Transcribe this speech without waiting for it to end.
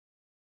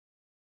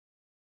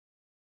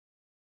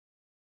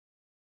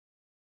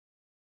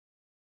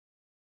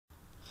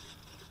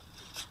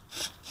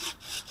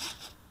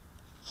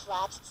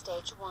Flaps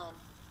stage 1.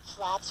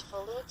 Flaps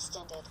fully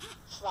extended.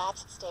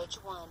 Flaps stage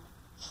 1.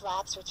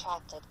 Flaps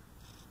retracted.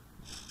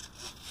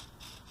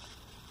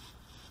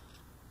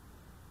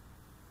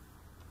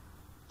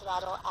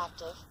 Throttle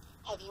active.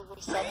 Have you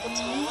reset the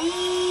timer?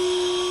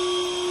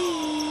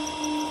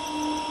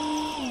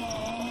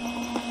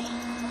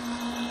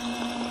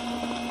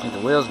 I think the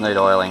wheels need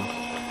oiling.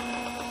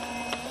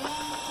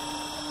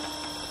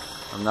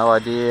 I've no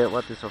idea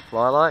what this will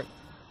fly like.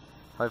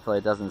 Hopefully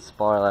it doesn't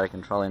spiral out of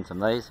control into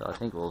me, so I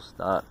think we'll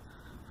start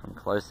from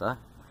closer.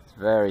 It's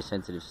very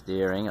sensitive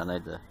steering. I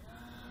need to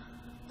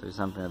do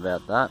something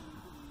about that.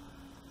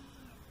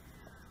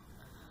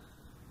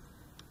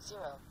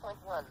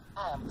 0.1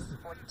 amps,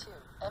 42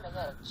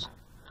 mAh.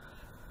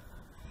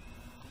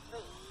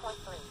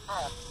 3.3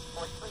 amps,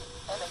 43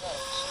 mAh.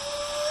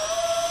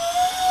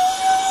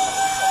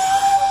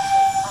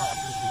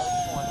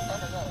 84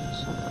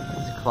 mAh.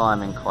 It's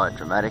climbing quite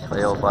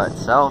dramatically all by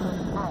itself.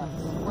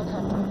 Amps,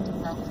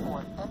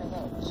 194 mAh.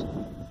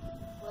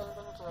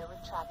 Landing gear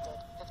retracted,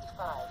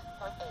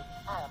 55.8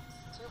 amps,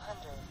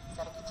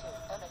 272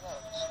 mAh.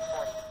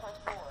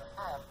 40.4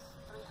 amps,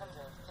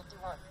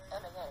 351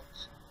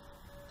 mAh.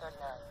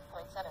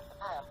 39.7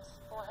 amps,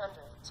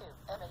 402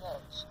 mAh.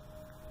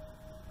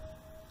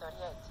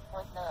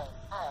 38.9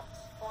 amps,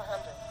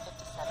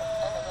 457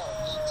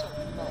 mAh. 2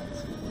 minutes.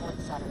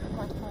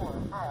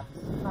 47.4 amps,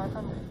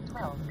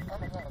 512 mAh.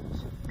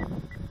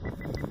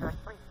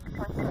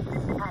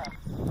 33.6 amps,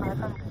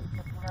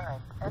 559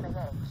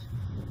 mAh.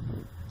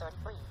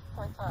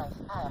 33.5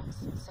 amps,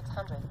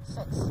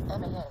 606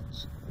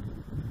 mAh.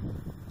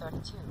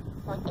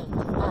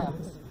 32.8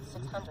 amps,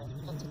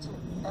 652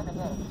 mAh.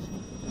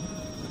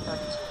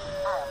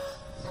 32 amps,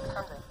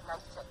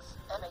 696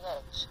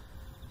 mAh.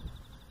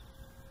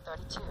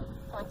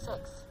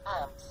 32.6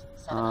 amps,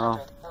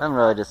 700. I haven't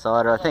really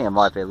decided. I think it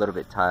might be a little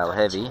bit tail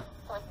heavy.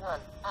 32.1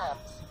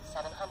 amps,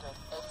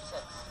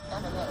 786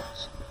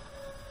 mAh.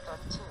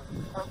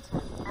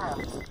 32.2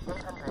 amps,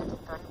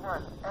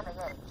 831 mAh.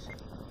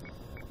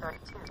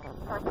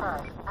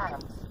 32.5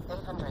 amps,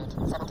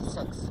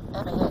 876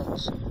 mAh.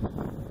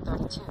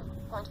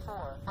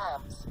 32.4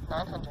 amps,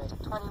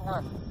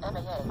 921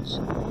 mAh.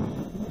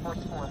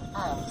 44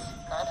 amps,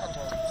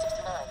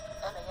 969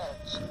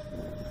 mAh.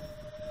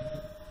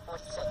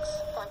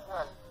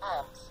 46.1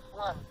 amps,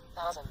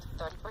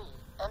 1033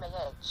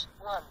 mAh.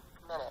 1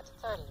 minute.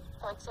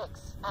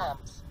 30.6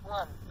 amps,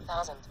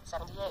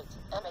 1078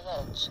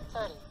 mAh.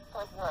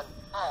 30.1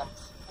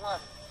 amps,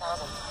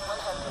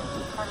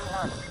 1121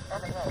 mAh.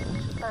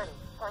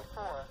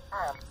 30.4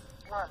 amps,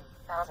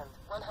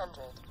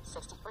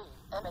 1163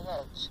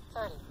 mAh.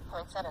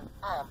 30.7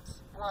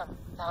 amps,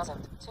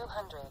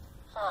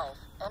 1205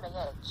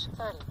 mAh.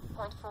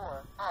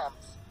 30.4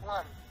 amps,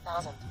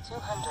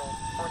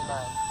 1249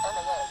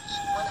 mAh.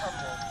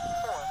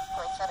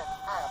 104.7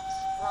 amps,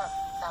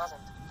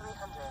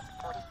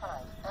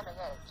 1345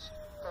 mAh.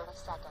 30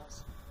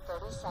 seconds.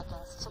 30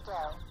 seconds to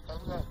go.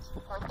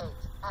 88.8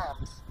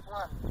 amps,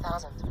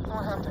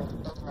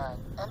 1489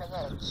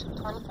 mAh.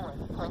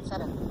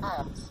 24.7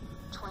 amps.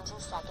 20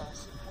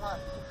 seconds.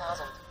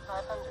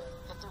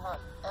 1551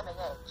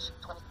 mAh.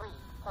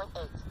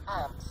 23.8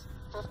 amps.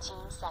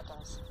 15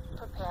 seconds.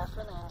 Prepare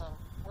for landing.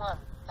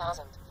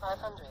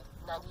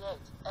 1598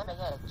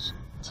 mAh.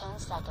 10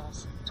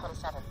 seconds.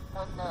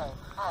 27.9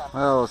 amps.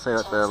 Well, we'll see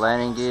what the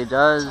landing gear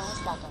does. 10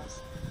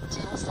 seconds.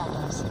 10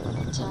 seconds.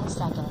 10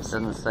 seconds.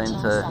 Doesn't seem 10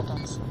 to.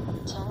 seconds.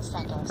 10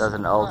 seconds.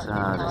 Doesn't alter.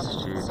 Oh, that's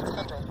stupid.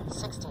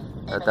 660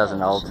 That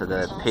doesn't alter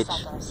the 10 pitch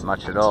seconds.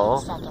 much at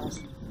all. 10 seconds.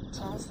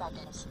 10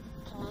 seconds.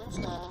 Commence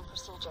landing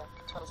procedure.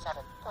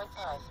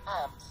 27.5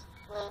 amps.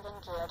 Landing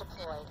gear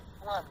deployed.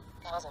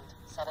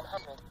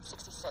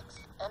 1766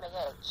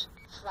 mAh.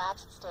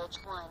 Flaps stage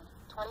 1.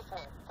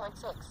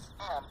 24.6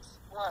 amps.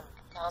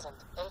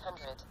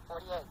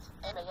 1848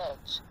 mAh.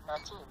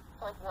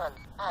 19.1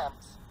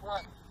 amps.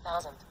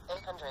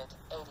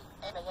 1880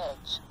 mAh.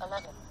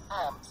 11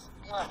 amps.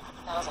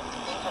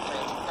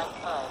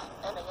 1895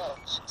 mAh.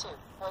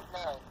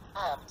 2.9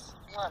 amps.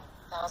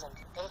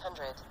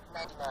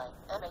 1899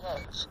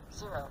 mAh.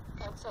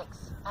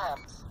 0.6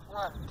 amps.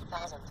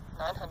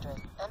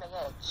 1900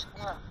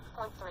 mAh.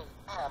 1.3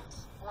 amps.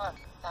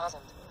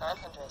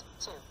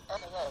 1902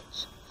 mAh.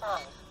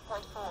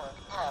 5.4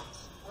 amps.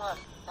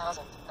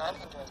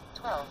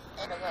 1912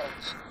 mAh.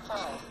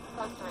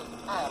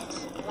 5.3 amps.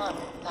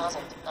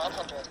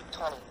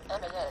 1920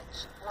 mAh.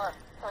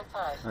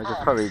 1.5 We could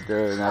probably do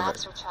another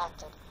Flaps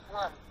retracted.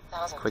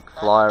 1000 quick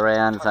fly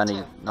around. It's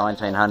only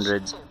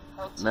 1900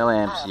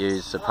 milliamps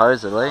used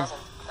supposedly.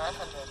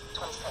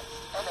 926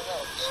 mAh.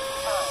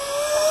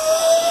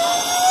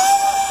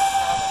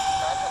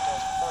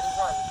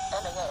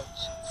 1941 mAh.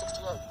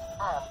 68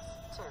 amps.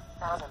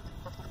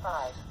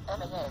 2055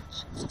 mAh.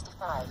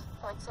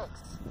 65.6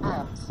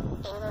 amps.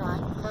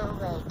 Aileron low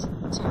rate.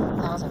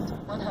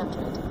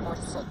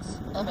 2146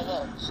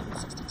 mAh.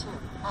 62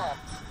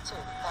 amps.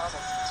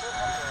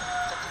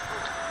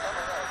 2253 mAh.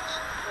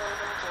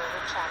 Landing gear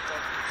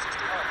retracted.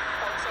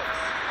 61.6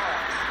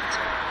 amps.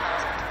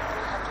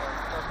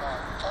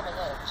 2339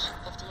 mAh.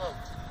 58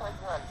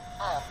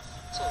 amps,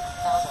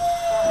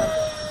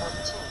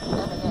 2,442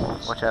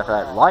 mAh. Watch out for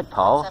that light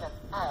pole. 7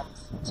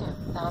 amps,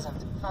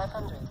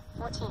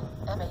 2,514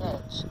 mAh.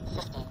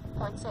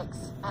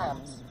 50.6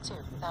 amps,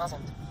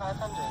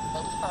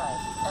 2,585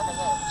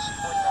 mAh.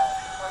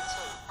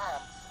 49.2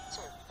 amps,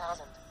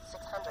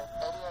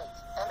 2,688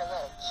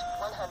 mAh.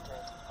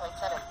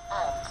 100.7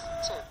 amps,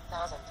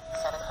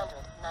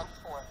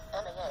 2,794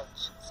 mAh.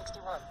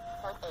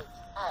 61.8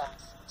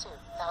 amps,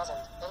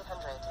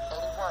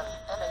 2,881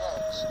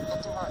 mAh.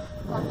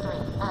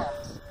 51.3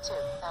 amps,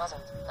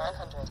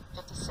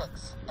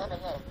 2,956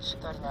 mAh.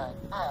 39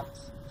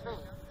 amps,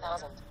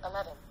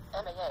 3,011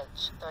 mAh.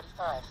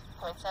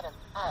 35.7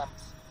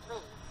 amps,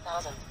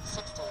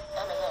 3,060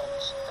 mAh.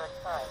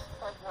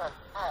 35.1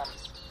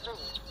 amps,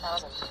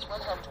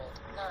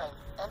 3,109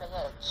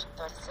 mAh.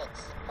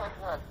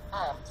 36.1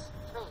 amps,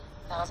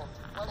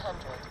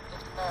 3,159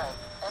 mAh.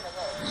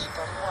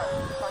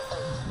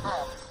 31.8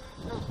 amps,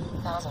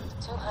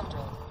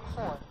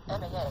 3,204 mAh.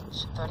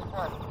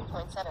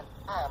 31.7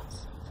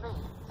 amps,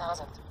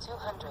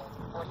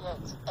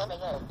 3,248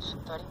 mAh.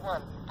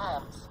 31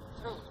 amps,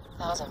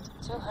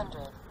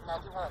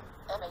 3,291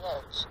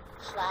 mAh.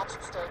 Flaps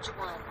stage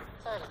 1.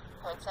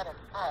 30.7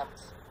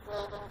 amps.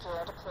 Landing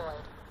gear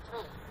deployed.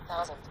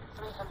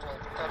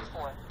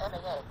 3,334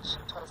 mAh.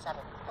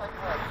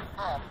 27.1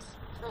 amps.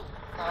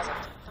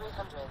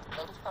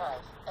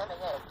 3,385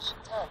 mAh.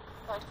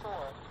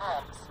 10.4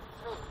 amps.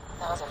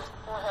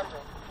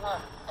 3,401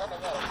 mAh.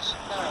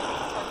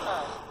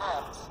 9.5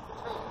 amps.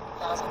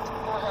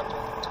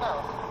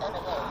 3,412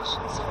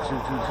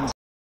 mAh. 0.6